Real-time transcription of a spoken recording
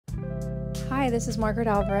Hi, this is Margaret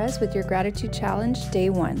Alvarez with your Gratitude Challenge, Day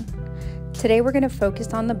 1. Today we're going to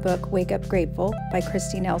focus on the book Wake Up Grateful by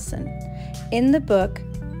Kristi Nelson. In the book,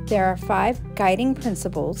 there are 5 guiding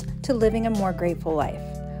principles to living a more grateful life.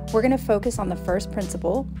 We're going to focus on the first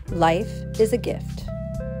principle, life is a gift.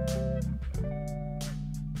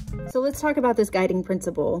 So let's talk about this guiding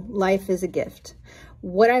principle, life is a gift.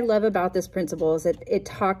 What I love about this principle is that it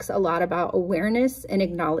talks a lot about awareness and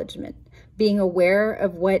acknowledgement, being aware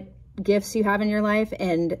of what gifts you have in your life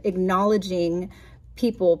and acknowledging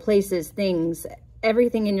people, places, things,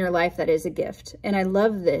 everything in your life that is a gift. And I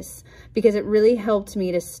love this because it really helped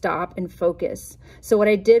me to stop and focus. So what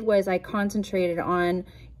I did was I concentrated on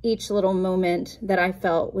each little moment that I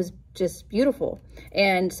felt was just beautiful.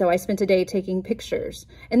 And so I spent a day taking pictures.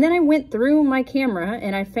 And then I went through my camera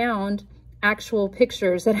and I found actual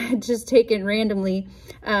pictures that I had just taken randomly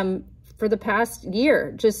for the past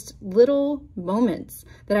year, just little moments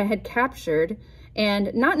that I had captured,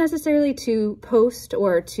 and not necessarily to post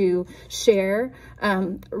or to share,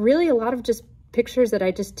 really a lot of just pictures that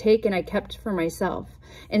I just take and I kept for myself.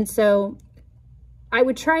 And so I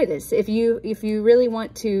would try this. If you really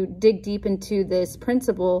want to dig deep into this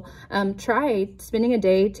principle, try spending a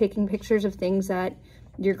day taking pictures of things that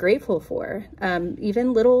you're grateful for,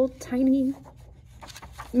 even little tiny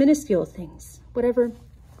minuscule things, whatever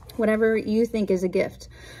you think is a gift.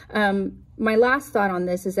 My last thought on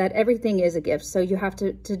this is that everything is a gift. So you have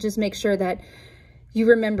to just make sure that you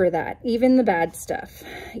remember that even the bad stuff,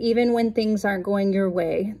 even when things aren't going your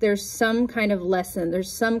way, there's some kind of lesson,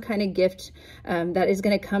 there's some kind of gift that is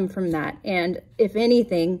going to come from that. And if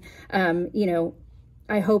anything,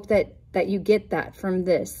 I hope that you get that from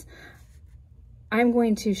this. I'm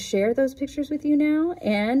going to share those pictures with you now,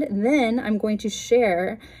 and then I'm going to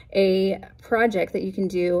share a project that you can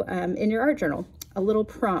do in your art journal, a little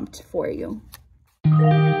prompt for you.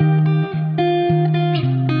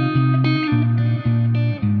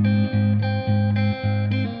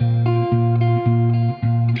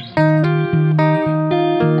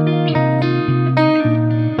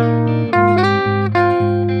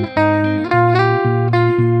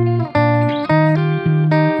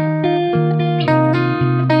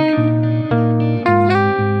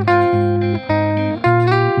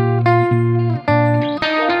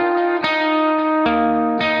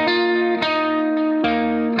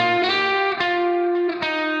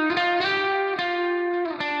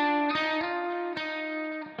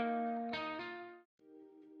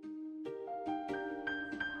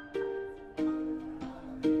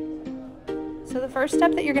 So the first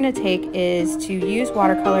step that you're going to take is to use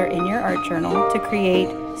watercolor in your art journal to create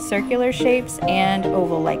circular shapes and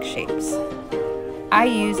oval-like shapes. I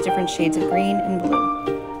use different shades of green and blue.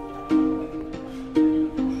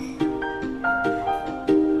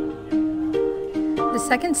 The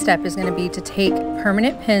second step is going to be to take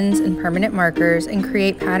permanent pens and permanent markers and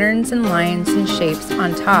create patterns and lines and shapes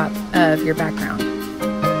on top of your background.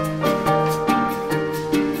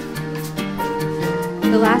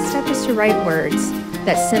 The last step is to write words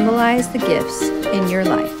that symbolize the gifts in your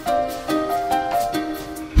life.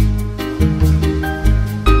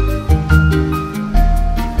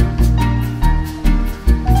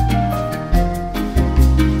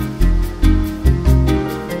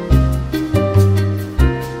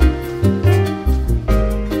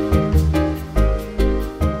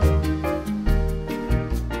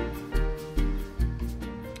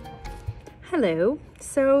 Hello.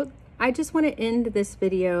 So I just want to end this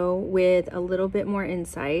video with a little bit more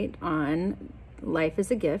insight on life as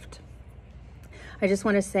a gift. I just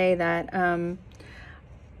want to say that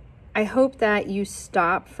I hope that you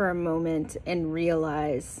stop for a moment and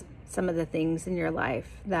realize some of the things in your life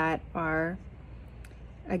that are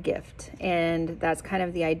a gift. And that's kind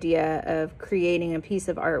of the idea of creating a piece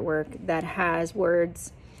of artwork that has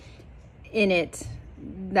words in it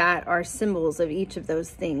that are symbols of each of those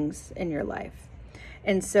things in your life.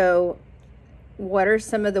 And so what are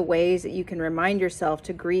some of the ways that you can remind yourself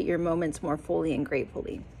to greet your moments more fully and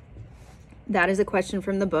gratefully? That is a question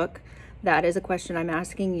from the book. That is a question I'm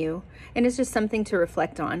asking you. And it's just something to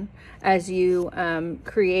reflect on as you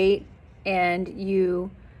create and you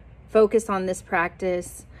focus on this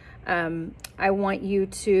practice. I want you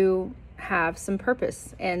to have some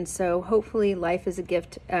purpose. And so hopefully Life is a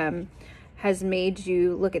Gift has made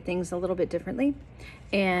you look at things a little bit differently.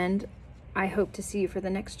 And I hope to see you for the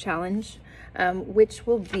next challenge, which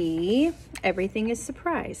will be Everything is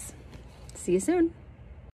Surprise. See you soon.